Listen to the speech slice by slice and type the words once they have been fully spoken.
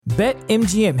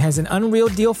BetMGM has an unreal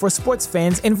deal for sports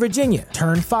fans in Virginia.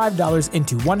 Turn $5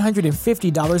 into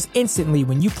 $150 instantly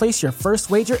when you place your first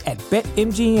wager at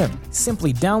BetMGM.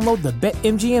 Simply download the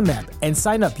BetMGM app and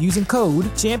sign up using code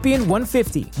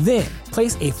Champion150. Then,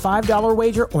 place a $5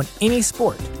 wager on any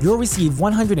sport. You'll receive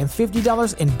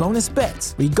 $150 in bonus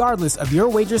bets, regardless of your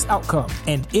wager's outcome.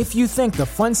 And if you think the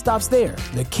fun stops there,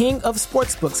 the King of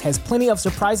Sportsbooks has plenty of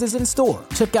surprises in store.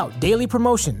 Check out daily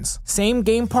promotions,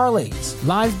 same-game parlays,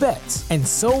 live bets, and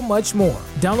so much more.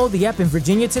 Download the app in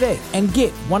Virginia today and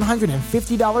get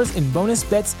 $150 in bonus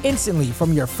bets instantly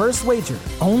from your first wager.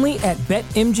 Only at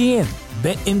BetMGM.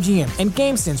 BetMGM and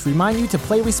GameSense remind you to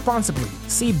play responsibly.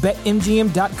 See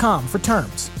BetMGM.com for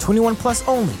terms. 21 plus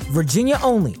only. Virginia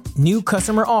only. New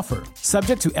customer offer.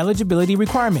 Subject to eligibility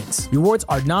requirements. Rewards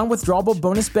are non-withdrawable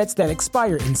bonus bets that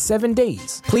expire in 7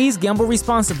 days. Please gamble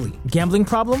responsibly. Gambling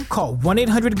problem? Call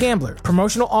 1-800-GAMBLER.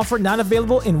 Promotional offer not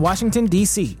available in Washington,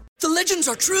 D.C. The legends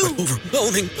are true.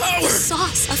 Overwhelming power! The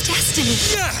sauce of destiny.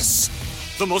 Yes!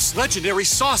 The most legendary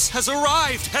sauce has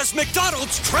arrived as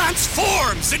McDonald's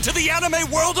transforms into the anime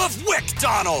world of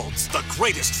WickDonald's. The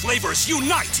greatest flavors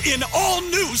unite in all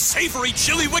new savory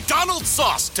chili McDonald's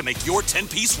sauce to make your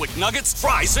 10-piece Wick Nuggets,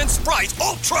 fries, and Sprite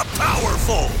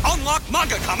ultra-powerful. Unlock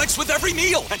manga comics with every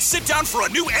meal and sit down for a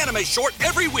new anime short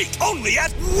every week only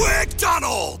at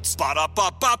WickDonald's.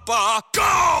 Ba-da-ba-ba-ba,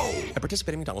 go! At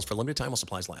participating McDonald's for a limited time while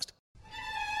supplies last.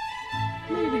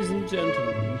 Ladies and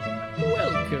gentlemen,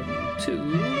 welcome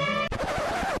to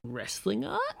Wrestling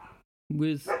Art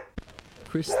with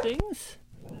Chris Things.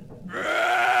 Ray!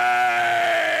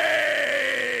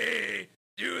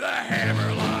 Do the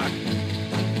hammerlock.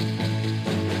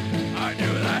 I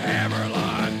do the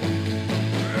hammerlock.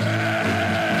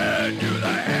 Ray! Do the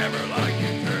hammerlock,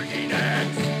 you turkey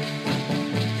necks.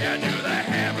 Yeah, do the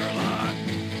hammerlock.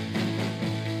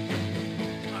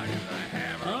 I do the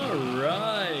hammerlock. All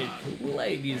right,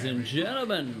 ladies and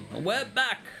gentlemen, we're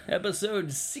back.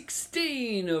 Episode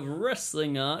 16 of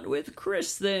Wrestling Art with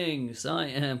Chris Things. I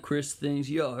am Chris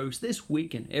Things, your host this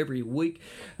week and every week.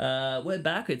 We're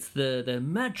back. It's the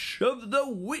match of the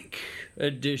week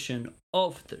edition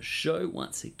of the show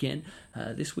once again.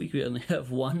 This week we only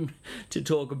have one to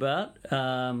talk about.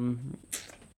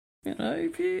 You know,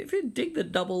 if you dig the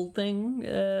double thing,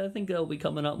 I think they'll be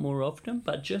coming up more often,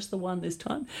 but just the one this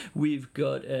time. We've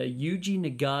got Yuji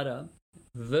Nagata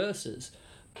versus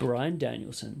Bryan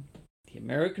Danielson, the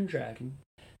American Dragon,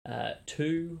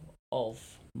 two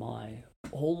of my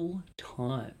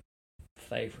all-time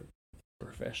favorite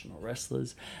professional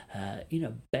wrestlers in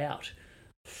a bout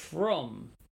from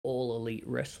All Elite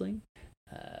Wrestling.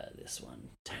 This one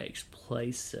takes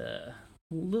place a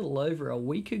little over a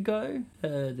week ago,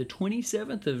 the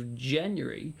 27th of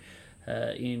January,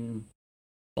 in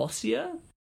Bossier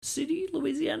City,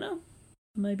 Louisiana.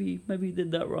 Maybe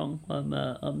did that wrong.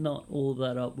 I'm not all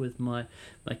that up with my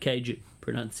Cajun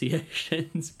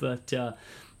pronunciations, but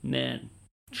man,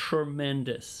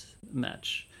 tremendous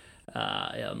match.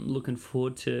 I'm looking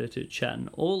forward to chatting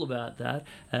all about that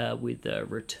with a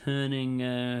returning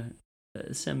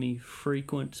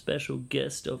semi-frequent special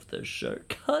guest of the show,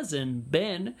 Cousin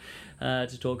Ben,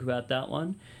 to talk about that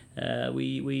one.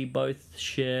 We both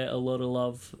share a lot of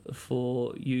love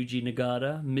for Yuji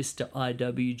Nagata, Mr.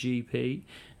 IWGP,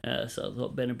 so I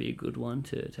thought Ben would be a good one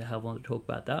to have on to talk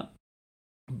about that.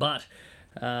 But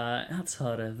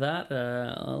outside of that,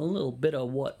 a little bit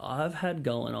of what I've had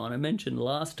going on. I mentioned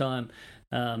last time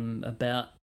about,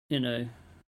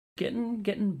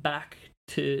 getting back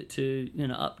to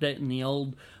updating the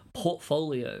old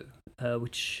portfolio,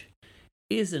 which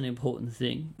is an important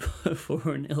thing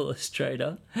for an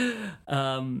illustrator.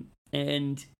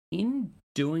 And in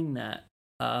doing that,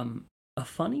 a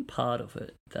funny part of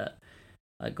it that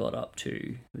I got up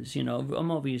to was,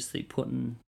 I'm obviously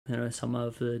putting, some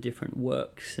of the different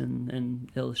works and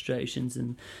illustrations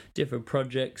and different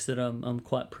projects that I'm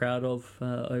quite proud of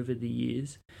over the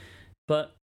years.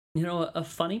 But, a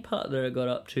funny part that I got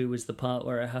up to was the part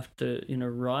where I have to,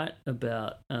 write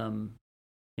about,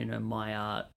 my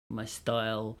art, my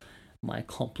style, my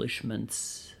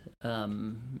accomplishments,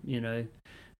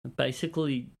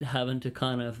 basically having to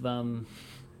kind of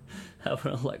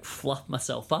having to fluff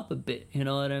myself up a bit, you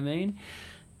know what I mean?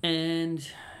 And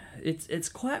it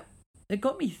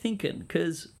got me thinking,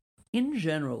 because in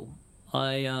general,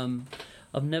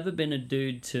 I've never been a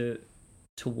dude to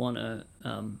want to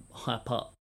hype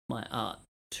up my art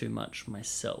too much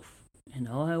myself.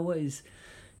 I always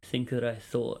think that I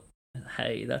thought,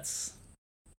 hey,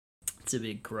 it's a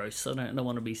bit gross. I don't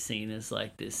want to be seen as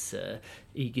this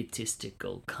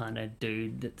egotistical kind of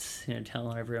dude that's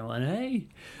telling everyone,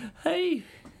 hey,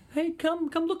 hey, come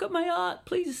look at my art,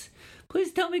 please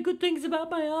tell me good things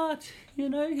about my art.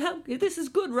 This is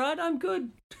good, right? I'm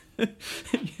good.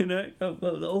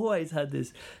 I've always had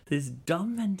this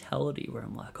dumb mentality where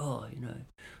I'm like, oh,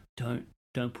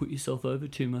 don't put yourself over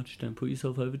too much. Don't put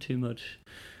yourself over too much.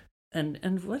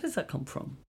 And where does that come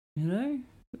from?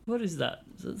 What is that?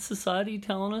 Is it society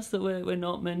telling us that we're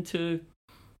not meant to?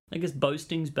 I guess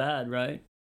boasting's bad, right?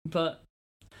 But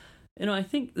I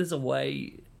think there's a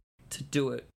way to do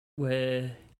it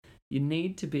where you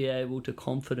need to be able to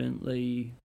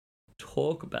confidently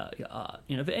talk about your art.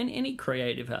 For any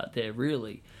creative out there,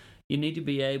 really, you need to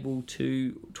be able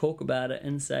to talk about it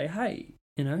and say, hey,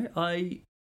 I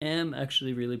am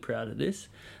actually really proud of this.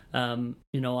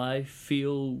 I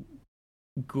feel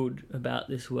good about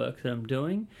this work that I'm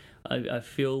doing. I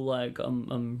feel like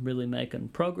I'm really making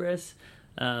progress,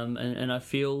 and I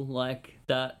feel like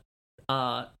that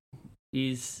art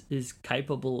is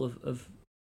capable of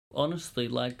honestly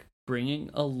like bringing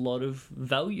a lot of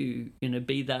value,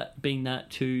 being that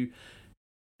to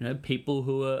people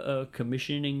who are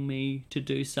commissioning me to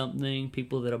do something,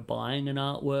 people that are buying an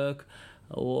artwork,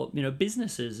 or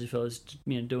businesses if I was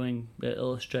doing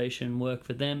illustration work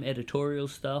for them, editorial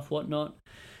stuff, whatnot.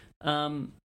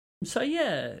 So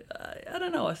yeah, I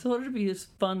don't know, I thought it'd be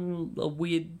a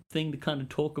weird thing to kind of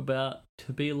talk about,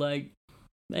 to be like,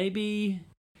 maybe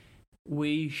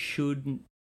we shouldn't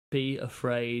be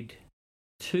afraid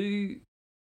to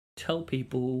tell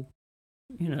people,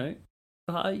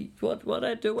 what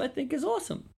I do I think is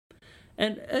awesome.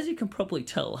 And as you can probably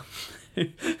tell,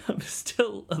 I'm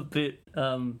still a bit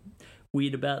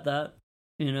weird about that.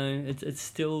 It's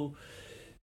still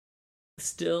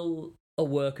a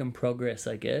work in progress,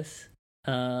 I guess.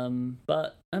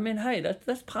 But I mean, hey,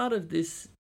 that's part of this,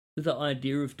 the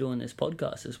idea of doing this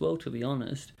podcast as well, to be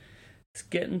honest. It's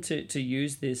getting to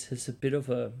use this as a bit of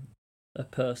a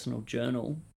personal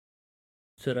journal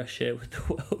that I share with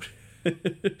the world.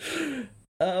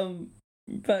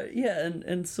 But yeah,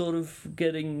 and sort of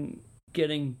getting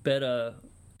better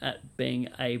at being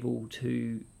able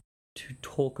to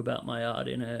talk about my art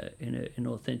in an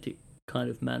authentic kind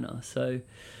of manner. So,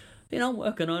 I'm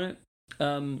working on it.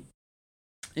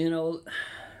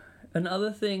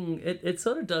 Another thing, it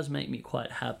sort of does make me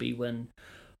quite happy when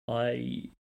I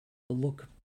look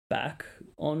back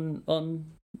on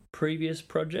previous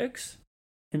projects,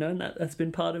 and that's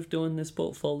been part of doing this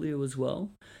portfolio as well.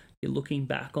 You're looking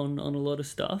back on a lot of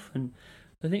stuff, and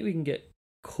I think we can get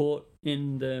caught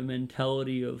in the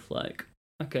mentality of like,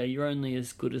 okay, you're only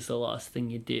as good as the last thing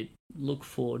you did. Look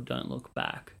forward, don't look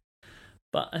back.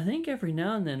 But I think every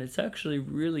now and then it's actually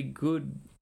really good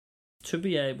to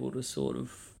be able to sort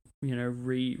of,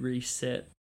 reset,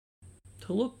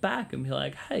 to look back and be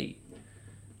like, hey,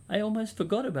 I almost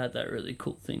forgot about that really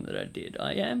cool thing that I did.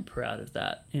 I am proud of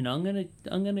that. I'm gonna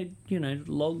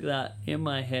log that in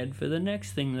my head for the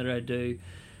next thing that I do.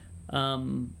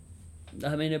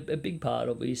 I mean, a big part,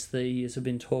 obviously, as I've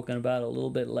been talking about a little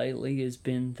bit lately, has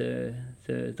been the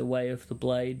Way of the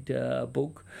Blade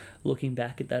book. Looking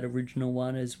back at that original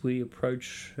one as we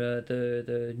approach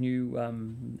the new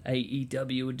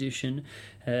AEW edition,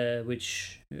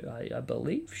 which I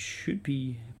believe should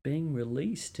be being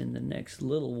released in the next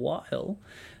little while.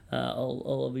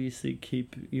 I'll obviously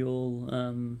keep you all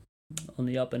on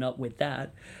the up and up with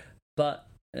that. But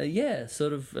yeah,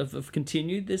 sort of I've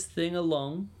continued this thing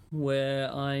along where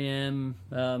I am,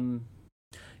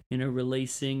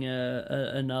 releasing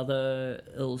another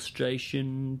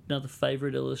illustration, another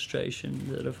favorite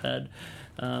illustration that I've had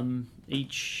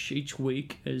each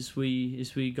week as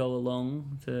we go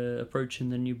along to approaching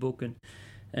the new book,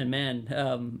 and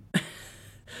man,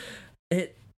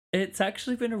 it's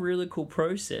actually been a really cool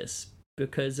process,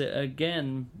 because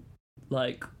again,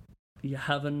 like, you're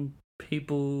having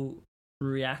people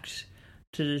react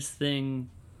to this thing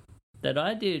that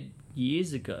I did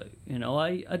years ago.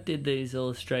 I did these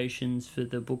illustrations for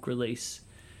the book release,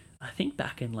 I think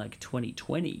back in like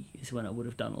 2020 is when I would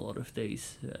have done a lot of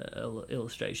these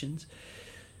illustrations.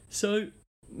 So,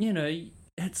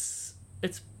 it's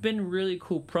been a really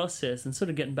cool process, and sort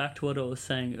of getting back to what I was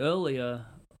saying earlier,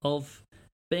 of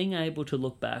being able to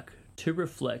look back, to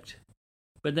reflect,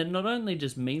 but then not only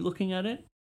just me looking at it,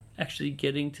 actually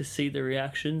getting to see the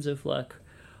reactions of like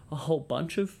a whole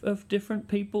bunch of different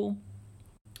people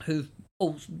who've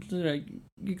all,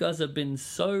 you guys have been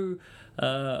so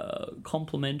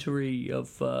complimentary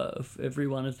of every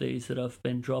one of these that I've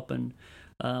been dropping,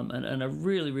 and I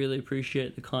really, really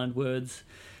appreciate the kind words.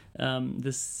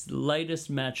 This latest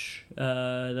match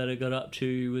that I got up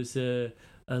to was a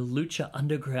Lucha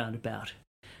Underground bout.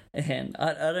 And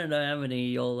I don't know how many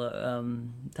of y'all are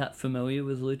that familiar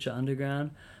with Lucha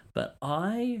Underground, but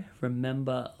I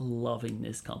remember loving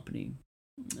this company.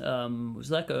 It was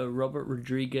like a Robert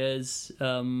Rodriguez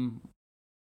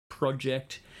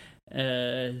project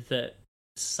that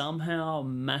somehow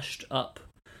mashed up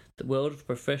the world of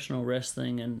professional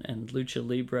wrestling and lucha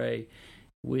libre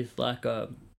with like a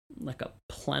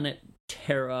Planet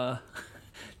Terror,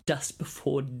 Dust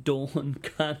Before Dawn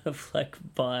kind of like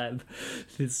vibe.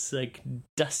 This like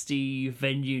dusty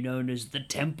venue known as the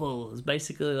Temple. It's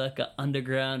basically like an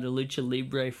underground lucha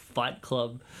libre fight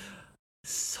club.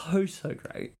 So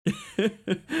great.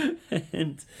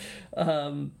 And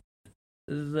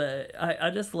I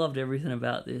just loved everything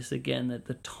about this. Again, that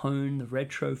the tone, the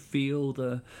retro feel,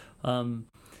 the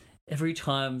every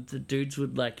time the dudes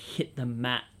would like hit the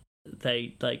mat,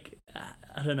 they like,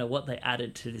 I don't know what they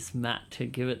added to this mat to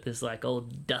give it this like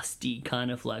old dusty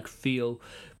kind of like feel,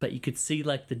 but you could see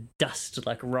like the dust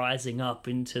like rising up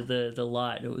into the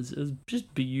light. It was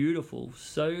just beautiful,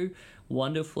 so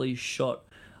wonderfully shot.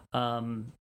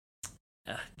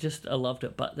 Just I loved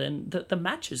it. But then the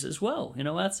matches as well, you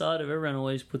know, outside of everyone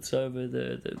always puts over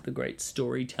the great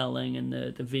storytelling and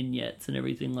the vignettes and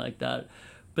everything like that,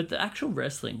 but the actual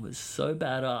wrestling was so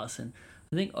badass, and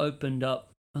I think opened up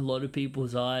a lot of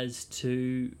people's eyes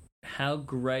to how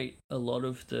great a lot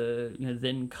of the, you know,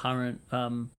 then current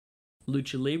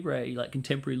lucha libre, like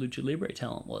contemporary lucha libre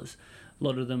talent was. A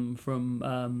lot of them from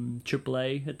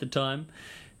AAA at the time.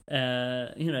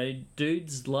 You know,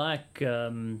 dudes like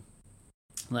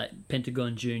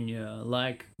Pentagon Jr.,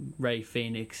 like Ray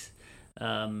Phoenix,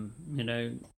 you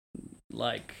know,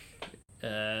 like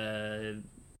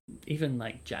even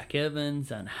like Jack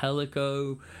Evans and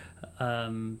Helico,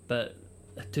 but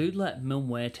a dude like Mil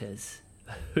Muertes,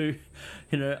 who,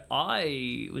 you know,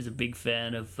 I was a big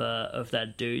fan of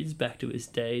that dude's back to his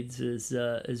days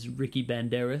as Ricky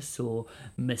Banderas or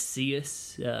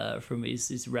Macias from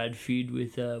his rad feud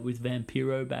with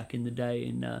Vampiro back in the day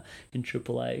in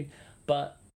AAA.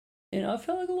 But, you know, I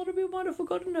felt like a lot of people might have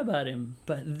forgotten about him.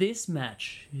 But this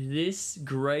match, this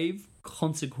Grave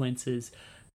Consequences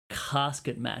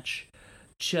casket match,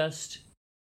 just,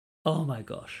 oh my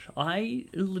gosh. I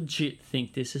legit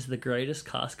think this is the greatest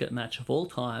casket match of all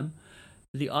time.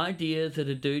 The idea that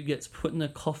a dude gets put in a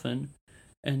coffin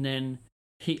and then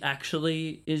he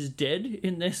actually is dead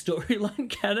in their storyline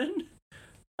canon.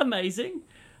 Amazing.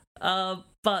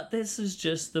 But this is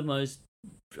just the most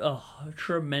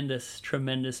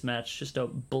tremendous match. Just a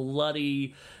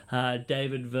bloody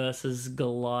David versus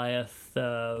Goliath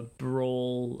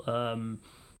brawl,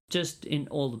 just in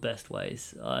all the best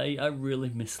ways. I really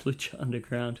miss Lucha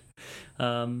Underground.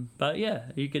 But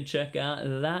yeah, you can check out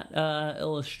that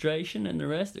illustration and the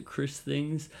rest at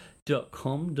christhings.com.au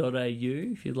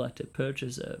if you'd like to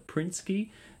purchase a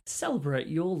Prinsky. Celebrate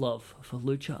your love for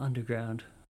Lucha Underground,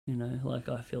 you know, like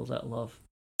I feel that love.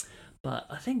 But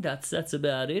I think that's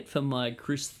about it for my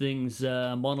Chris Things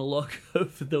monologue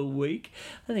of the week.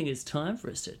 I think it's time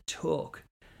for us to talk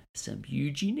some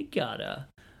Yuji Nagata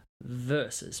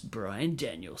versus Bryan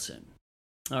Danielson.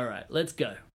 All right, let's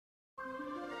go.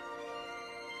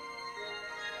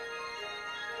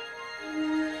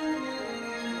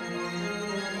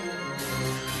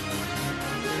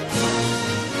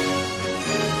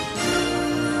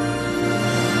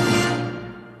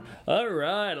 All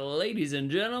right, ladies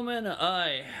and gentlemen,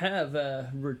 I have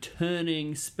a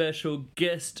returning special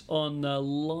guest on the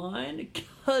line.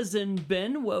 Cousin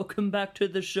Ben, welcome back to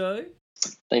the show.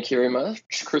 Thank you very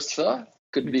much, Christopher.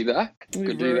 Good to be back.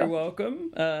 You're very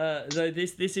welcome. Though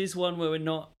this is one where we're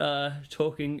not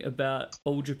talking about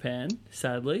All Japan,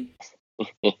 sadly.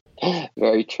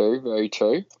 Very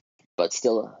true. But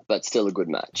still a good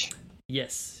match.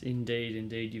 Yes,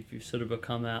 indeed. You've sort of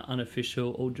become our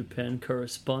unofficial All Japan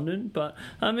correspondent. But,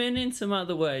 I mean, in some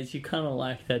other ways, you kind of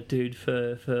like that dude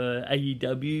for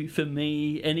AEW. For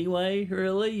me, anyway,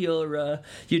 really. You're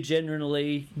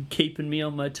generally keeping me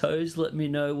on my toes, let me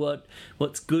know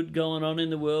what's good going on in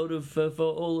the world of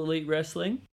All Elite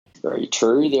Wrestling. Very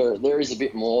true. There is a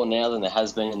bit more now than there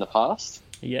has been in the past.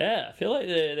 Yeah, I feel like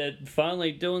they're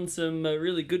finally doing some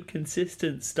really good,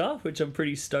 consistent stuff, which I'm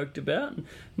pretty stoked about. And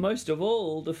most of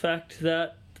all, the fact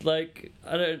that, I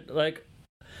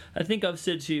think I've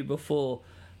said to you before,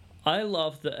 I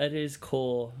love that at his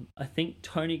core, I think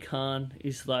Tony Khan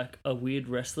is like a weird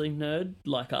wrestling nerd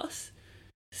like us.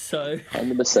 So,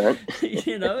 100%.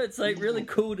 You know, it's like really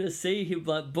cool to see him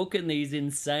like booking these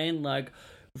insane, like,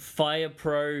 Fire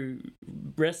Pro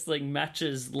wrestling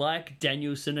matches like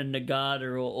Danielson and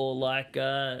Nagata, or like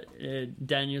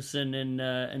Danielson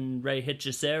and Rey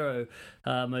Hechicero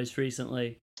most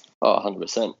recently. Oh,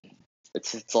 100%.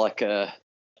 It's like a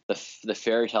the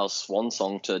fairy tale swan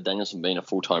song to Danielson being a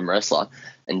full-time wrestler,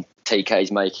 and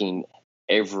TK's making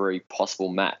every possible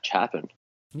match happen.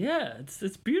 Yeah,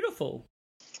 it's beautiful.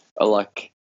 I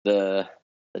like the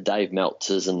Dave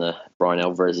Meltzers and the Brian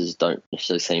Alvarez's don't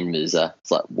necessarily seem as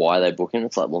it's like, why are they booking?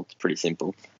 It's like, well, it's pretty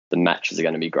simple. The matches are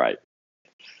going to be great.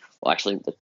 Well, actually,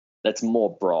 that's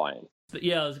more Brian. But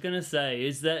yeah, I was gonna say,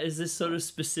 is this sort of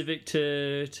specific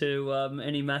to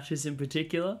any matches in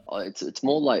particular? It's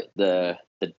more like the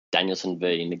Danielson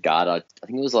v Nagata. I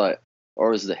think it was like,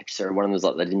 or was it one of them was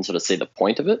like they didn't sort of see the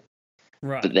point of it.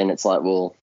 Right. But then it's like,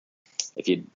 well, if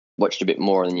you watched a bit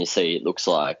more and then you see it looks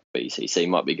like BCC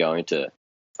might be going to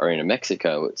Arena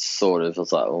Mexico, it's like,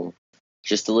 well,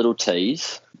 just a little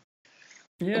tease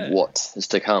of what is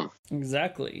to come.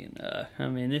 Exactly. And, I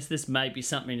mean, this may be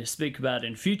something to speak about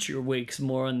in future weeks,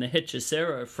 more on the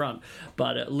Hechicero front,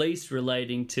 but at least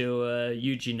relating to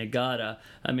Yuji Nagata.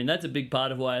 I mean, that's a big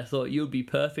part of why I thought you'd be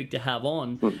perfect to have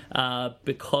on,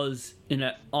 because,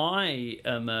 I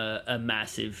am a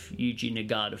massive Yuji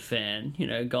Nagata fan,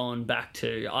 going back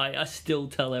to, I still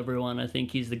tell everyone I think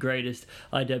he's the greatest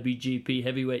IWGP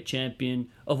heavyweight champion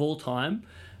of all time.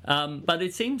 But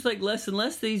it seems like less and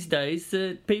less these days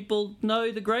that people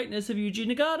know the greatness of Yuji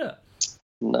Nagata.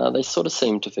 No, they sort of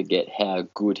seem to forget how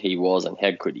good he was and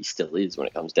how good he still is when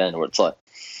it comes down to it. It's like,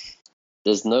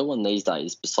 there's no one these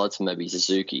days, besides maybe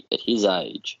Suzuki, at his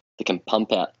age, that can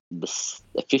pump out a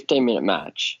 15-minute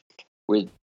match with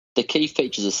the key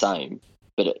features the same,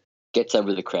 but it gets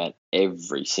over the crowd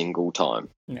every single time.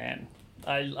 Man,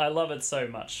 I love it so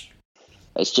much.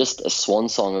 It's just a swan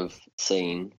song of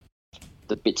seeing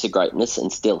the bits of greatness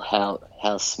and still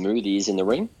how smooth he is in the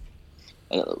ring.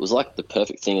 And it was like the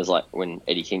perfect thing is like when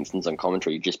Eddie Kingston's on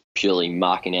commentary, just purely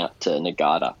marking out to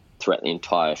Nagata throughout the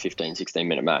entire 15-16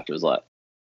 minute match. It was like,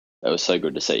 it was so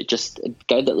good to see. It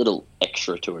gave that little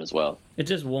extra to it as well. It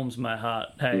just warms my heart.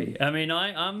 Hey, I mean,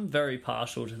 I'm very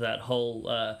partial to that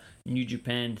whole New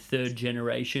Japan third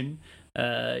generation.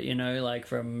 Like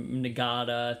from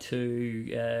Nagata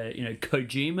to,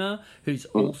 Kojima, who's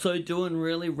also doing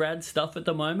really rad stuff at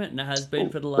the moment and has been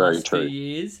for the last few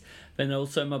years. Then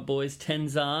also my boys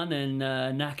Tenzan and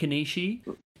Nakanishi.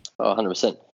 Oh,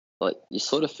 100%. Like, you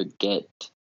sort of forget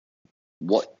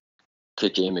what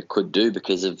Kojima could do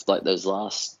because of, like, those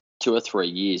last 2 or 3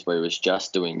 years where he was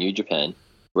just doing New Japan,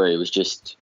 where he was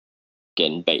just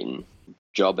getting beaten,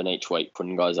 jobbing each week,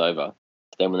 putting guys over.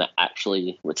 Then when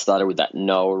it started with that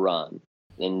Noah run,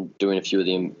 then doing a few of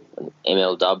the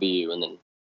MLW, and then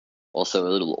also a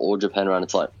little All Japan run,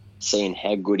 it's like seeing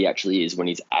how good he actually is when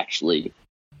he's actually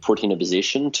put in a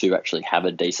position to actually have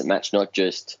a decent match, not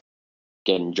just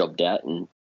getting jobbed out in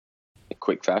a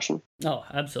quick fashion. Oh,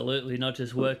 absolutely. Not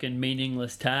just working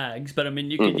meaningless tags. But, I mean,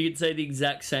 you could say the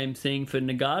exact same thing for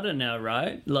Nagata now,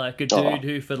 right? Like a dude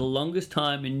who, for the longest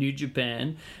time in New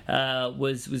Japan,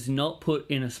 was not put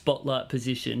in a spotlight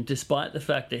position, despite the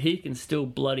fact that he can still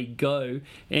bloody go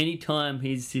anytime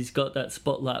he's got that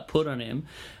spotlight put on him.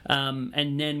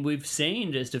 And then we've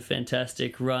seen just a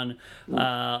fantastic run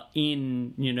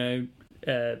in,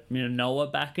 Noah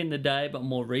back in the day, but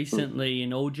more recently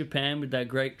in All Japan with that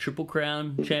great Triple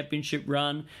Crown Championship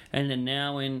run, and then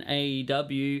now in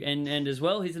AEW, and as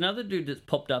well, he's another dude that's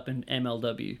popped up in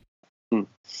MLW. No,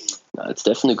 it's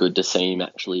definitely good to see him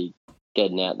actually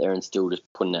getting out there and still just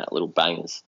putting out little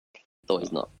bangers.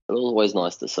 It's always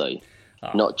nice to see.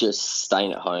 Not just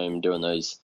staying at home doing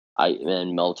those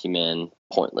 8-man, multi-man,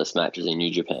 pointless matches in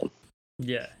New Japan.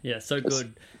 Yeah, so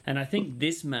good. And I think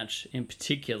this match in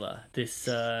particular, this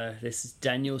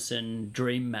Danielson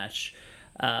dream match,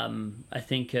 I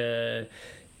think a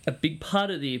big part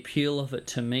of the appeal of it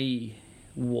to me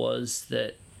was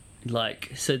that,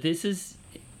 like, so this is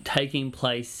taking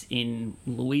place in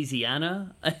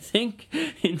Louisiana, I think,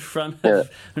 in front of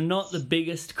not the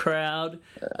biggest crowd.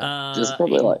 Just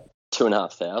probably like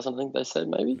 2,500, I think they said,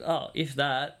 maybe. Oh, if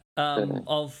that.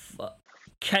 Of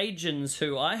Cajuns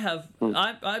who I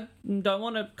don't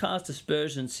want to cast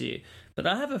aspersions here, but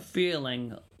I have a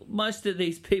feeling most of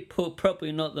these people are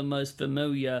probably not the most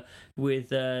familiar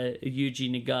with Yuji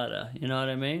Nagata. You know what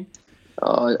I mean?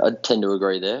 Oh, I tend to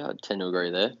agree there.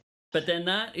 But then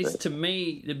that is, to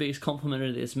me, the biggest compliment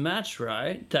of this match,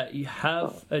 right? That you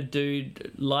have a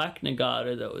dude like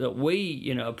Nagata that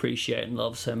we, appreciate and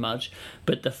love so much,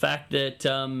 but the fact that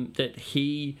that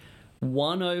he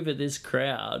won over this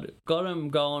crowd, got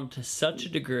him going to such a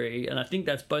degree, and I think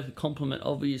that's both a compliment,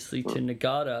 obviously, to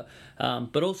Nagata,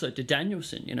 but also to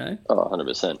Danielson, Oh,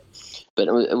 100%. But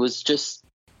it was just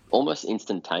almost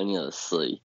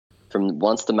instantaneously, from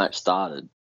once the match started,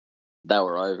 they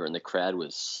were over and the crowd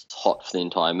was hot for the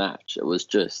entire match. It was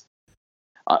just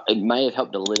It may have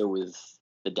helped a little with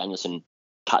the Danielson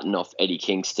cutting off Eddie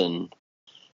Kingston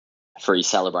for his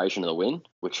celebration of the win,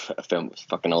 which I found was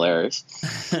fucking hilarious.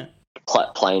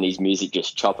 Playing his music,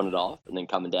 just chopping it off, and then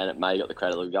coming down. It may have got the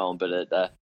crowd a little going, but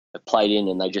it played in,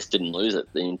 and they just didn't lose it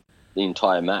the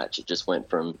entire match. It just went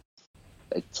from,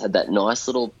 it had that nice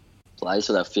little place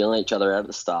where they were feeling each other out at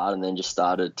the start, and then just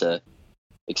started to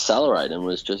accelerate, and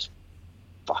was just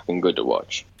fucking good to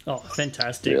watch. Oh,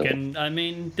 fantastic. Really. And I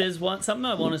mean, there's something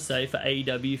I want to say for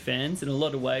AEW fans. In a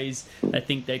lot of ways, I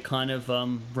think they kind of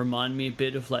remind me a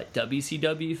bit of like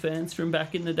WCW fans from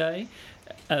back in the day.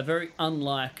 Very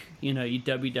unlike, your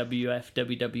WWF,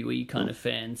 WWE kind of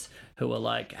fans who are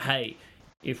like, hey,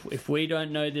 if we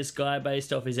don't know this guy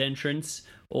based off his entrance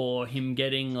or him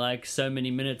getting like so many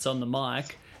minutes on the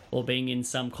mic or being in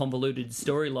some convoluted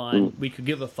storyline, we could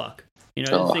give a fuck.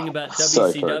 The thing about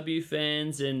WCW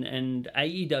fans and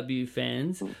AEW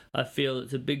fans, I feel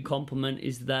it's a big compliment,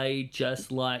 is they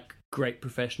just like great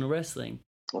professional wrestling.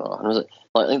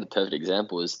 I think the perfect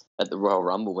example is at the Royal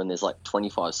Rumble when there's like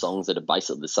 25 songs that are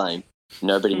basically the same.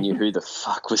 Nobody knew who the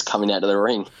fuck was coming out of the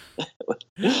ring.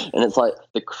 And it's like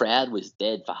the crowd was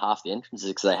dead for half the entrances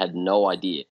because they had no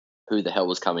idea who the hell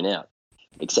was coming out.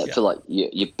 Except for like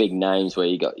your big names where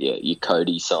you got your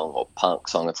Cody song or Punk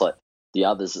song. It's like the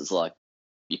others is like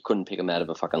you couldn't pick them out of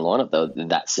a fucking lineup. They're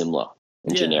that similar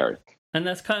and generic. And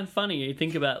that's kind of funny. You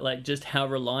think about like just how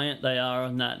reliant they are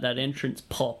on that entrance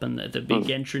pop and the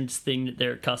big entrance thing that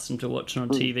they're accustomed to watching on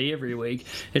TV every week.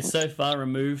 It's so far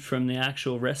removed from the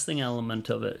actual wrestling element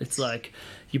of it. It's like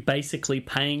you're basically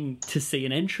paying to see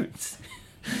an entrance.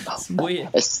 It's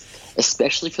weird.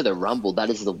 Especially for the Rumble, that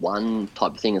is the one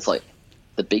type of thing. It's like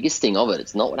the biggest thing of it.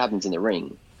 It's not what happens in the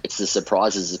ring. It's the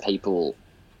surprises that people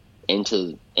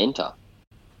enter.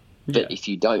 But if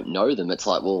you don't know them, it's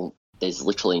like, well, there's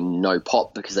literally no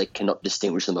pop because they cannot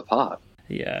distinguish them apart.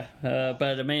 Yeah,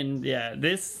 but I mean,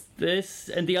 this,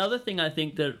 and the other thing I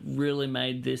think that really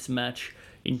made this match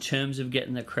in terms of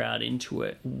getting the crowd into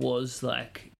it was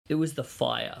like, it was the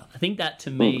fire. I think that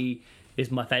to me is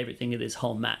my favourite thing of this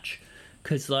whole match.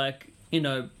 Because like,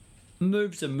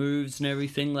 moves are moves and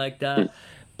everything like that,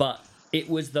 but it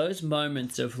was those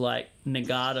moments of like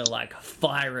Nagata like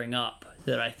firing up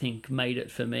that I think made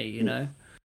it for me,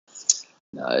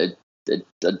 No, I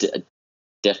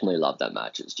definitely loved that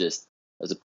match. It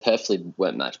was a perfectly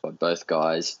worked match by both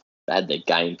guys. They had their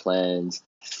game plans.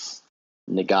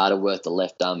 Nagata worked the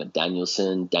left arm at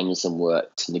Danielson. Danielson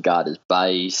worked Nagata's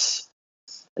base.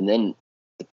 And then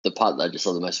the part that I just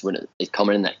saw the most when it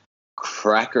commented in that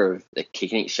cracker of the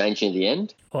kicking exchange near the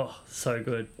end. Oh, so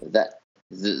good.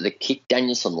 The kick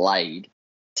Danielson laid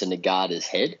to Nagata's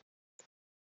head.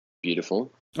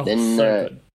 Beautiful. Oh, so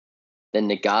good. Then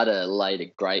Nagata laid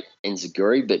a great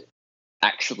enziguri, but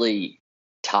actually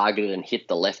targeted and hit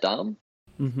the left arm.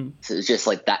 Mm-hmm. So it's just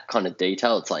like that kind of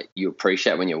detail. It's like you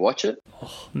appreciate when you watch it.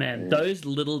 Oh, man, those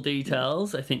little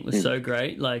details I think were so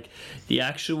great. Like the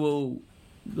actual,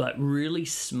 like really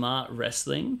smart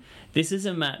wrestling. This is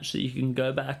a match that you can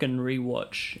go back and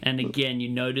rewatch. And again, you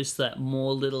notice that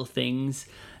more little things.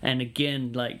 And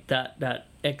again, like that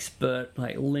expert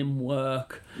like limb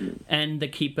work and the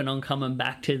keeping on coming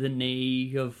back to the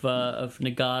knee of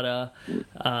Nagata.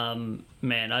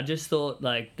 Man, I just thought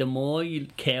like the more you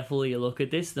carefully look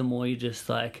at this, the more you just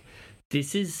like,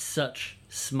 this is such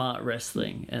smart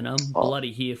wrestling, and I'm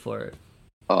bloody here for it.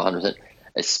 100%.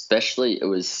 Especially it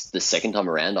was the second time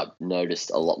around, I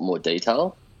noticed a lot more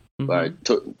detail. Where I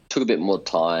took a bit more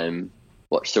time,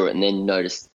 watched through it, and then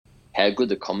noticed how good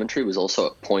the commentary was also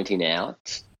at pointing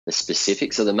out the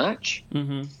specifics of the match.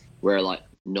 Mm-hmm. Where like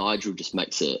Nigel just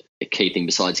makes a key thing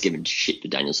besides giving shit to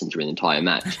Danielson through the entire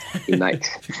match. He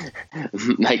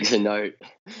makes a note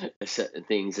of certain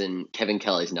things, and Kevin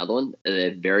Kelly's another one.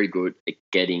 They're very good at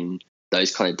getting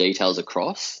those kind of details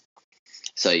across.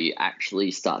 So you actually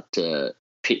start to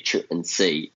picture and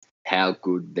see how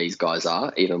good these guys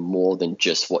are, even more than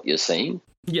just what you're seeing.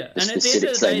 Yeah, and at the end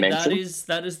of the day,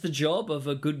 that is the job of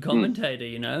a good commentator,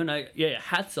 And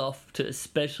hats off to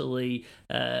especially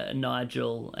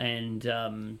Nigel and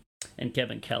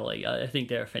Kevin Kelly. I think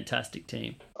they're a fantastic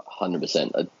team.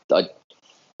 100%. I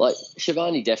like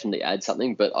Shivani definitely adds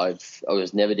something, but I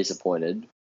was never disappointed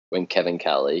when Kevin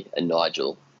Kelly and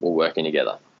Nigel were working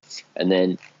together. And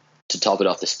then to top it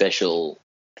off, the special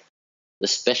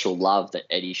love that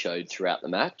Eddie showed throughout the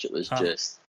match,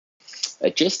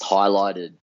 it just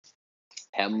highlighted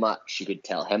how much you could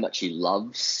tell how much he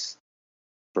loves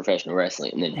professional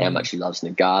wrestling, and then how much he loves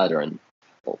Nagata. And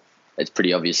it's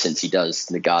pretty obvious since he does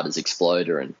Nagata's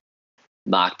Exploder and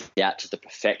marked out to the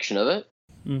perfection of it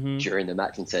during the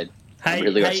match and said, Hey,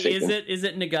 really hey, respect him. is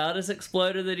it Nagata's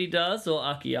exploder that he does, or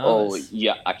Oh, Akiyama's?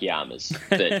 yeah, Akiyama's.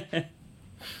 But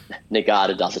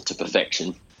Nagata does it to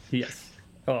perfection. Yes.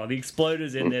 Oh, the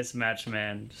exploders in this match,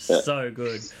 man, so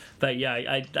good. But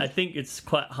yeah, I think it's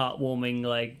quite heartwarming,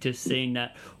 like just seeing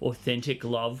that authentic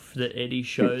love that Eddie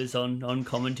shows on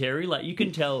commentary. Like you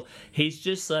can tell he's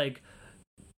just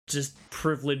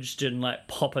privileged and like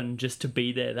popping just to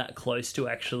be there that close to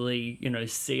actually,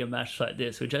 see a match like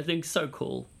this, which I think is so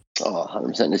cool. Oh,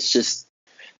 100%. It's just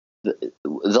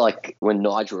like when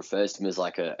Nigel refers to him as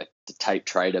like a tape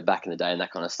trader back in the day and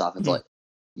that kind of stuff. It's like,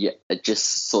 yeah, it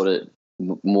just sort of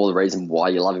more the reason why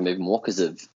you love him even more because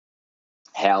of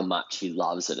how much he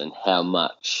loves it and how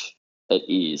much it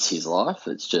is his life.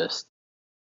 It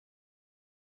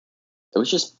was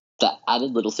just that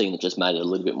added little thing that just made it a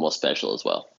little bit more special as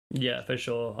well. Yeah, for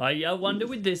sure. I wonder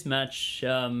with this match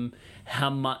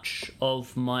how much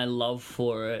of my love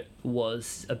for it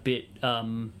was a bit,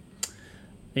 the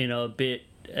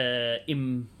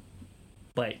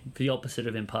opposite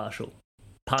of impartial.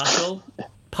 Partial?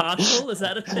 Partial? Is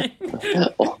that a thing?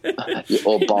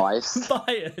 Or biased.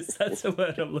 Bias, that's the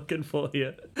word I'm looking for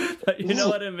here. But you know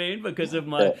what I mean? Because of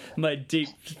my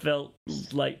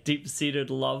deep-seated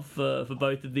love for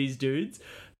both of these dudes.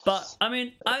 But, I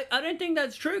mean, I don't think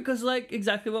that's true because, like,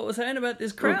 exactly what we're saying about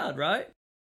this crowd, right?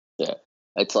 Yeah.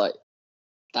 It's like,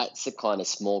 that's the kind of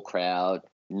small crowd,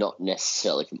 not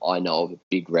necessarily from, I know, of a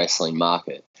big wrestling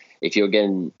market. If you're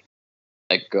getting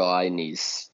a guy in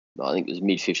his, I think it was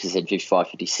mid-50s, said 55,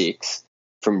 56,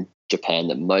 from Japan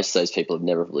that most of those people have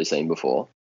never really seen before,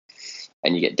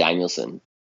 and you get Danielson,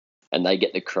 and they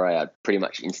get the crowd pretty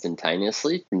much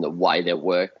instantaneously from the way they're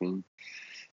working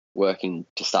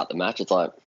to start the match, it's like,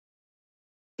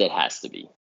 it has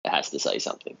to say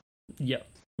something. Yep.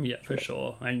 Yeah, for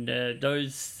sure. And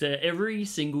those every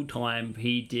single time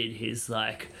he did his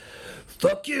like,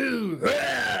 "Fuck you!"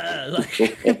 like,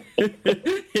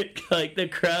 like the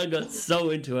crowd got so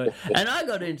into it, and I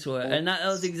got into it, and that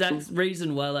was the exact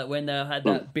reason why, like, when they had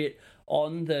that bit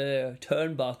on the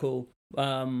turnbuckle,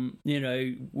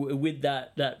 with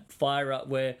that fire up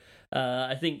where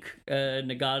I think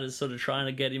Nagata's sort of trying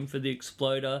to get him for the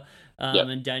exploder,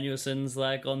 and Danielson's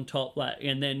like on top, like,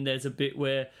 and then there's a bit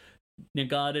where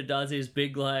Nagata does his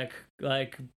big like and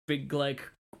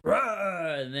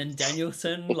then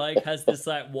Danielson like has this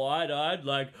like wide-eyed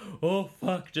like, oh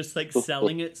fuck, just like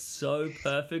selling it so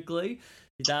perfectly.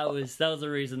 That was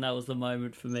the reason that was the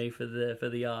moment for me for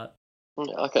the art.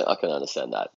 I can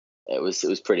understand that. It was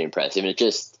pretty impressive, and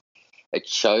it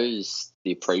shows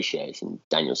the appreciation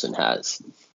Danielson has,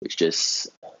 which just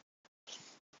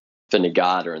for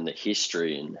Nagata and the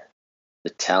history and the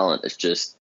talent. It's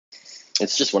just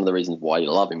one of the reasons why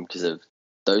you love him, because of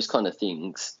those kind of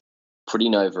things,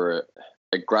 putting over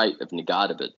a great of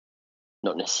Nagata, but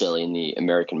not necessarily in the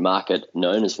American market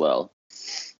known as well,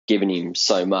 giving him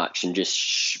so much and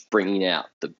just bringing out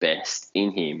the best in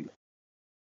him.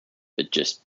 It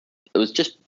was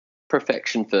just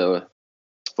perfection for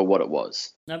what it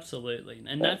was. Absolutely.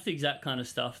 And that's the exact kind of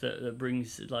stuff that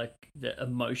brings like the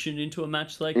emotion into a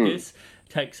match like this,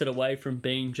 takes it away from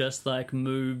being just like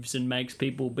moves and makes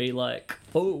people be like,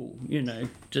 oh,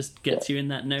 just gets you in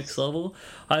that next level.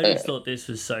 I just thought this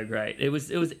was so great. It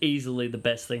was easily the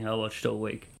best thing I watched all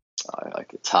week.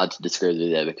 It's hard to disagree with you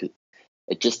there, because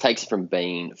it just takes it from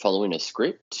following a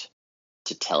script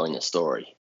to telling a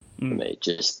story. For me,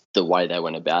 just the way they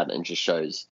went about it, and just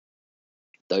shows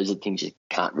those are things you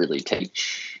can't really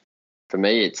teach. For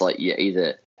me, it's like you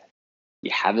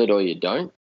have it or you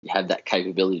don't. You have that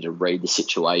capability to read the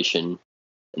situation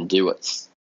and do what's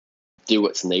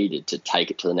needed to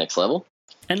take it to the next level.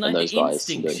 And like those the guys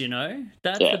instincts,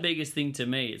 that's the biggest thing to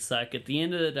me. It's like at the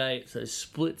end of the day, it's those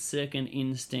split-second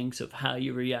instincts of how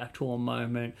you react to a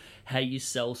moment, how you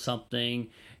sell something,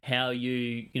 how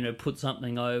you put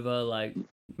something over. Like,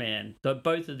 man,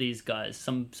 both of these guys,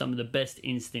 some of the best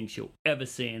instincts you'll ever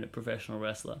see in a professional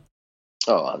wrestler.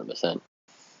 Oh, 100%.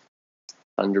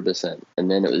 100%.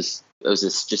 And then it was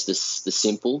just the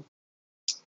simple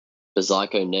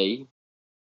Bazaico knee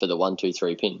for the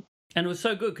 1-2-3 pin. And it was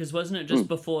so good because wasn't it just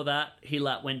before that he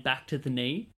like went back to the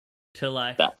knee to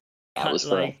like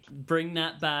bring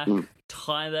that back,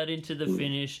 tie that into the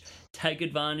finish, take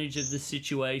advantage of the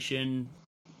situation.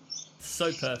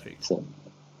 So perfect.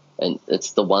 And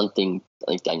it's the one thing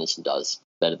I think Danielson does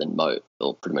better than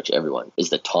or pretty much everyone, is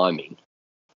the timing.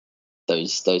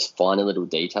 Those finer little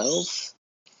details.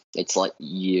 It's like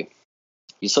you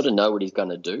sort of know what he's going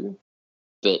to do,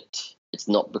 but it's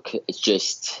not because it's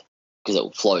just because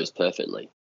it flows perfectly.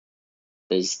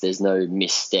 There's no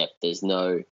misstep. There's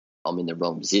no I'm in the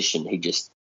wrong position. He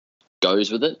just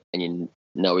goes with it, and you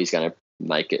know he's going to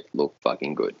make it look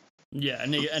fucking good. Yeah,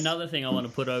 and another thing I want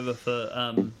to put over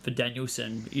for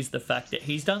Danielson is the fact that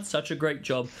he's done such a great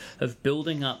job of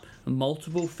building up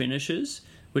multiple finishes,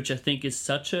 which I think is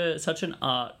such an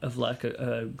art of like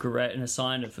a great and a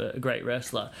sign of a great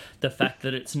wrestler. The fact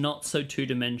that it's not so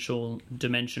dimensional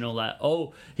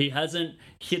that he hasn't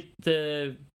hit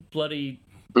the bloody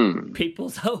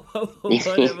people's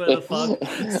whatever the fuck.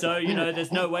 So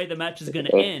there's no way the match is going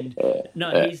to end.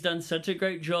 No, he's done such a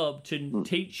great job to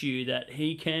teach you that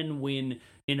he can win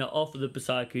off of the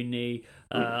Psycho knee,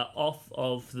 off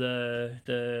of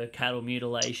the cattle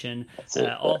mutilation,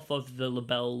 off of the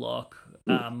label lock,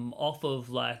 off of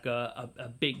like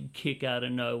a big kick out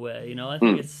of nowhere. I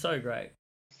think it's so great.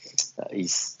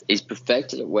 He's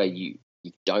perfected it where you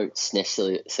don't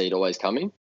necessarily see it always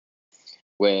coming.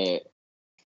 Where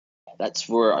that's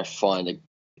where I find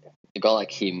a guy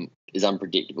like him is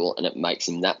unpredictable, and it makes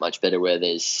him that much better. Where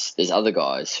there's other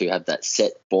guys who have that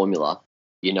set formula,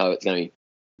 it's going to be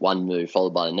one move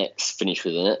followed by the next finish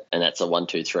within it, and that's a 1,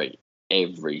 2, 3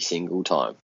 every single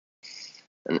time.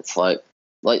 And it's like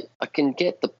I can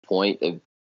get the point of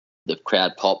the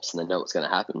crowd pops and they know what's going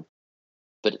to happen,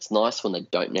 but it's nice when they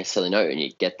don't necessarily know and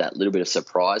you get that little bit of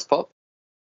surprise pop.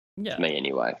 Yeah. To me,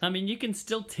 anyway. I mean, you can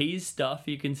still tease stuff.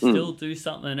 You can still do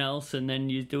something else, and then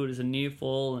you do it as a near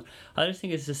fall. And I just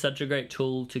think it's just such a great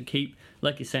tool to keep,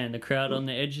 like you're saying, the crowd on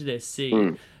the edge of their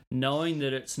seat, knowing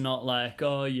that it's not like,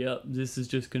 this is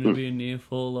just going to be a near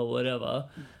fall or whatever.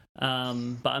 But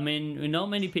I mean, not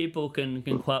many people can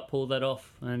quite pull that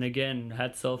off. And again,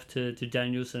 hats off to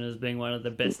Danielson as being one of the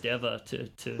best ever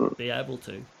to be able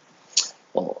to.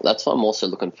 Well, that's why I'm also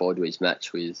looking forward to his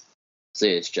match with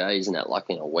CSJ. Isn't that like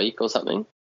in a week or something?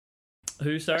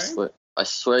 Who, sorry? I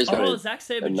swear he's going to... Zack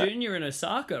Sabre Jr. in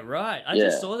Osaka, right. I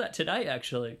just saw that today,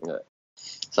 actually. Yeah.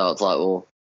 So it's like, well,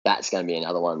 that's going to be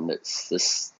another one that's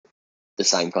the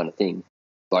same kind of thing.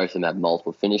 Both of them have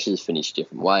multiple finishes, finish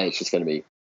different way. It's just going to be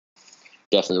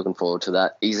definitely looking forward to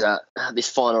that. This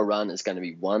final run is going to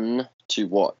be one to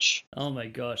watch. Oh my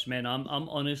gosh, man! I'm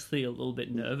honestly a little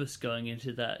bit nervous going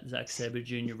into that Zack Sabre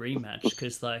Jr. rematch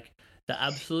because like the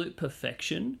absolute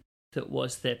perfection that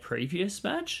was their previous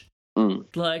match,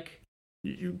 like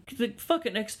the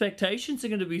fucking expectations are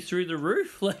going to be through the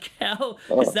roof. Like, how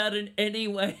is that in any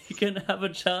way going to have a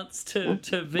chance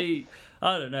to be?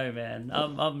 I don't know, man.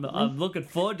 I'm looking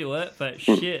forward to it, but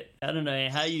shit, I don't know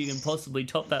how you can possibly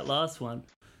top that last one.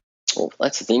 Well,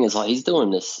 that's the thing is like he's doing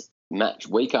this match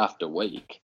week after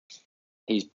week.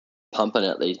 He's pumping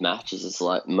out these matches. It's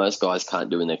like most guys can't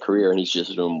do in their career, and he's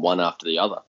just doing one after the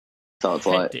other. So it's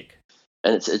hectic.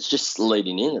 And it's just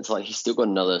leading in. It's like he's still got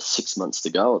another 6 months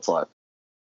to go. It's like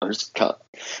I'm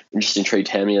just intrigued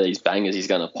how many of these bangers he's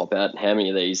going to pop out, and how many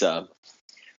of these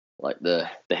like the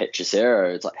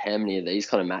Hechicero. It's like how many of these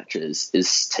kind of matches is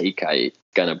TK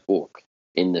going to book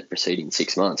in the preceding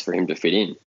 6 months for him to fit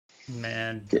in?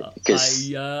 Man,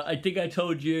 I think I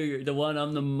told you the one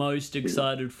I'm the most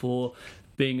excited for,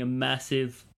 being a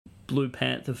massive Blue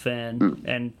Panther fan,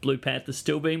 and Blue Panther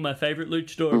still being my favorite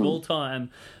luchador of all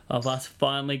time, of us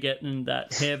finally getting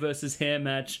that hair versus hair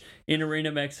match in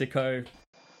Arena Mexico.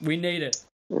 We need it.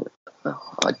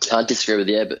 I disagree with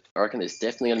you, but I reckon there's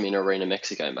definitely going to be an Arena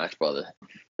Mexico match by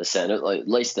the sound of it, like at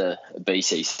least a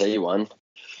BCC one.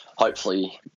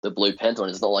 Hopefully the Blue Panther one.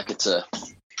 It's not like it's a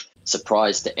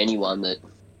surprise to anyone that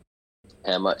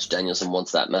how much Danielson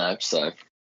wants that match. So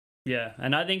yeah,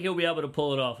 and I think he'll be able to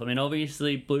pull it off. I mean,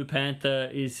 obviously Blue Panther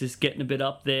is just getting a bit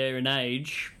up there in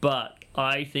age, but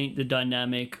I think the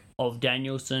dynamic of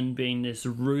Danielson being this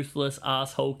ruthless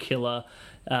asshole killer,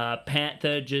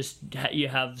 Panther, just you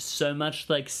have so much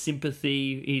like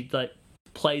sympathy. He like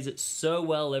plays it so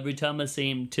well every time I see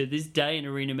him to this day in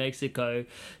Arena Mexico,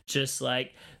 just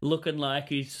like looking like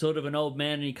he's sort of an old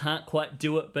man and he can't quite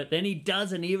do it, but then he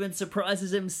does and even surprises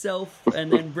himself,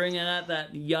 and then bringing out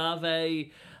that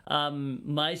Yave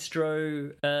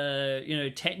maestro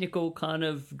technical kind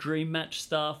of dream match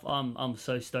stuff. I'm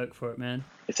so stoked for it, man.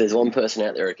 If there's one person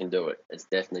out there who can do it, it's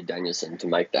definitely Danielson to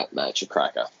make that match a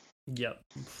cracker. Yep,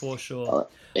 for sure. All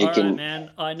right, man.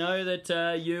 I know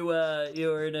that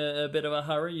you're in a bit of a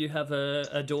hurry. You have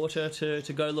a daughter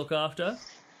to go look after.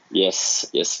 Yes,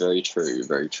 very true,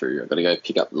 very true. I've got to go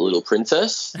pick up the little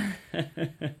princess,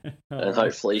 and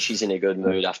hopefully she's in a good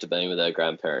mood after being with her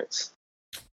grandparents.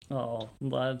 Oh,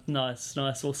 nice.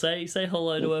 Well, say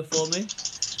hello to her for me.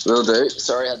 Will do.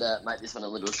 Sorry I had to make this one a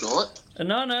little short.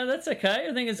 No, that's okay.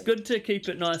 I think it's good to keep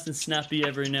it nice and snappy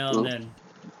every now and then.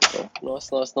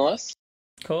 Nice.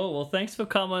 Cool. Well, thanks for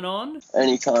coming on.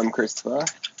 Anytime, Christopher.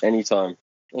 Anytime.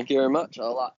 Thank you very much.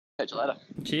 I'll Catch you later.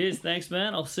 Cheers. Thanks,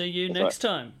 man. I'll see you next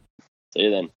time. See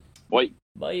you then. Bye.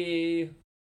 Bye.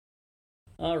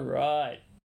 All right.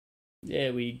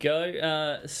 There we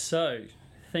go. So,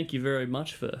 thank you very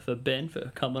much for Ben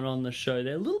for coming on the show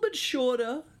there. A little bit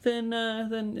shorter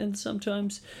than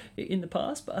sometimes in the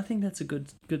past, but I think that's a good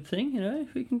thing. You know,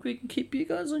 we can keep you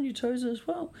guys on your toes as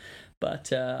well.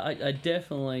 But I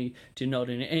definitely do not,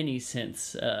 in any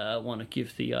sense, want to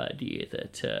give the idea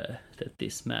that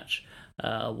this match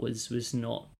was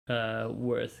not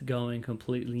worth going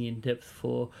completely in depth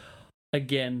for.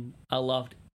 Again, I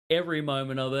loved every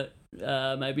moment of it.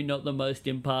 Maybe not the most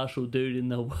impartial dude in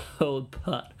the world,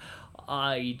 but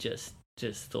I just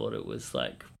thought it was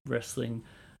like wrestling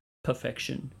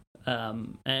perfection.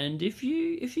 And if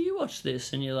you watch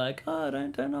this and you're like, oh, I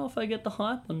don't know if I get the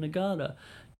hype on Nagata,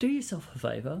 do yourself a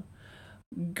favor.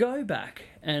 Go back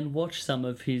and watch some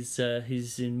of his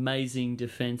amazing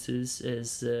defenses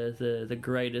as the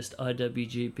greatest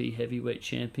IWGP heavyweight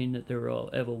champion that there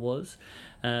ever was.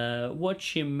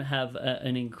 Watch him have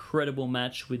an incredible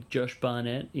match with Josh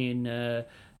Barnett in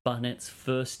Barnett's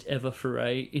first ever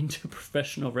foray into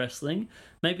professional wrestling.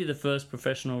 Maybe the first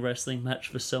professional wrestling match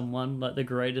for someone, like the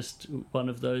greatest one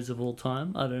of those of all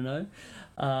time. I don't know.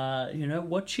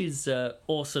 Watch his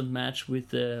awesome match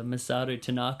with Masato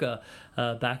Tanaka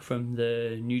back from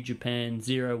the New Japan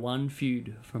 0-1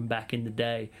 feud from back in the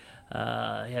day. He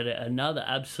had another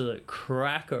absolute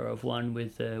cracker of one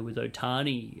with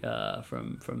Otani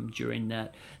from during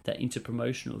that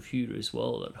interpromotional feud as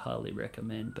well that I'd highly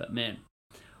recommend. But man,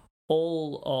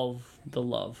 all of the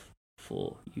love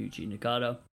for Yuji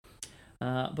Nagata.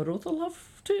 But all the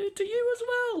love to you as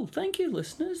well. Thank you,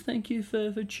 listeners. Thank you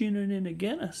for tuning in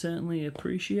again. I certainly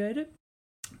appreciate it.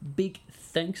 Big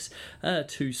thanks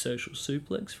to Social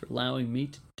Suplex for allowing me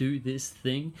to do this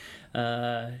thing,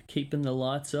 keeping the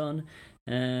lights on.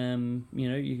 You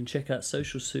can check out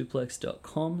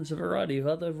socialsuplex.com. There's a variety of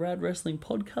other rad wrestling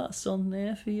podcasts on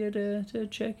there for you to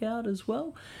check out as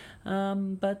well.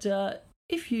 But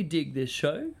if you dig this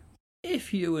show,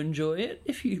 if you enjoy it,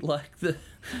 if you like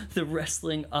the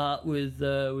wrestling art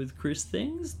with Chris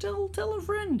Things, tell a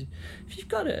friend. If you've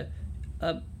got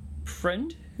a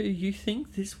friend who you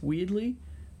think this weirdly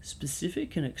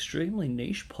specific and extremely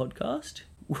niche podcast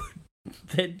would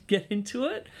then get into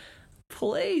it,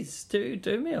 please do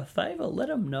me a favor. Let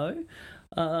them know.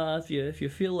 If you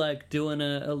feel like doing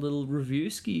a little review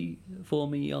ski for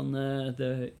me on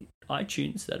the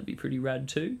iTunes, that'd be pretty rad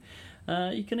too.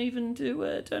 You can even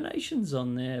do donations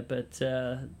on there, but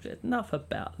enough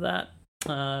about that.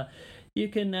 You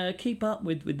can keep up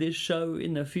with this show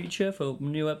in the future for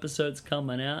new episodes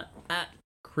coming out at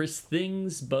Chris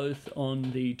Things, both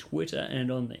on the Twitter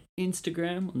and on the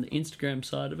Instagram. On the Instagram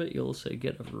side of it, you'll also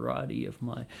get a variety of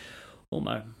all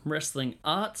my wrestling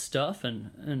art stuff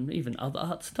and even other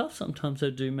art stuff. Sometimes I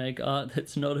do make art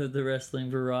that's not of the wrestling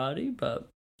variety, but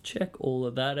check all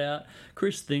of that out.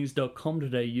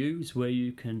 christhings.com.au is where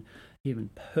you can even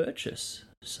purchase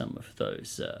some of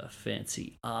those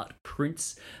fancy art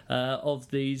prints of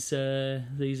these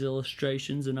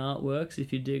illustrations and artworks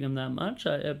if you dig them that much.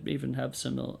 I even have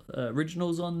some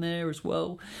originals on there as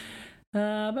well.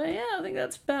 But yeah, I think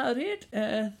that's about it.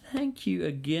 Thank you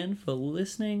again for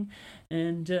listening,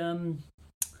 and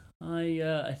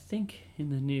I think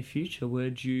in the near future we're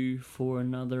due for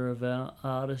another of our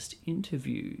artist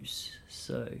interviews,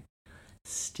 so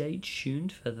stay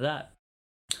tuned for that.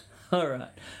 Alright,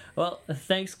 well,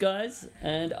 thanks guys,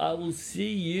 and I will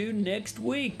see you next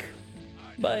week.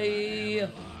 Bye!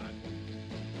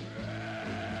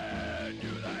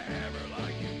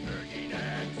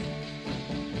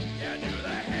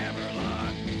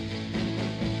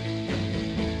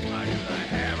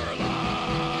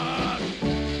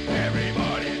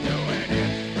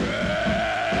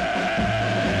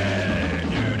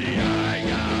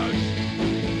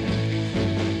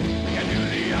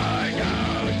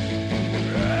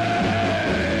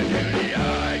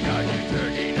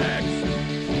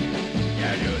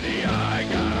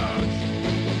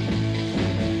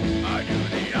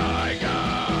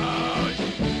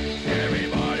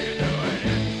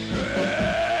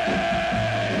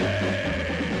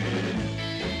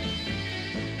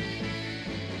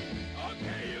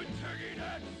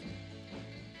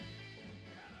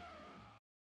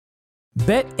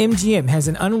 BetMGM has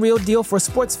an unreal deal for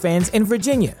sports fans in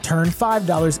Virginia. Turn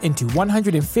 $5 into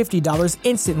 $150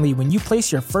 instantly when you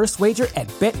place your first wager at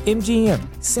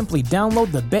BetMGM. Simply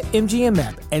download the BetMGM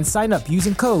app and sign up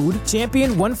using code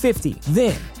Champion150.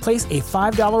 Then, Place a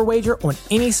 $5 wager on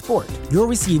any sport. You'll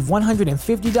receive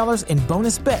 $150 in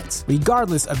bonus bets,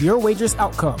 regardless of your wager's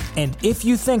outcome. And if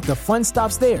you think the fun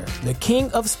stops there, the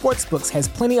King of Sportsbooks has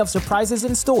plenty of surprises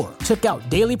in store. Check out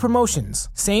daily promotions,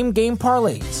 same-game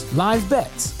parlays, live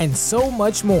bets, and so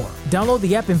much more. Download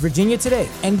the app in Virginia today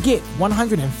and get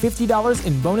 $150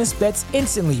 in bonus bets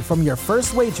instantly from your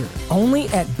first wager. Only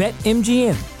at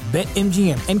BetMGM.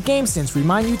 BetMGM and GameSense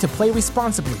remind you to play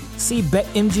responsibly. See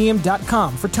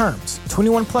BetMGM.com for terms.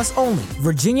 21 plus only.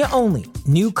 Virginia only.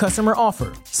 New customer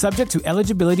offer. Subject to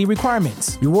eligibility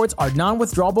requirements. Rewards are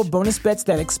non-withdrawable bonus bets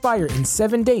that expire in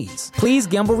 7 days. Please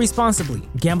gamble responsibly.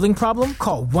 Gambling problem?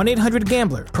 Call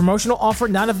 1-800-GAMBLER. Promotional offer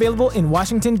not available in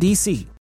Washington, D.C.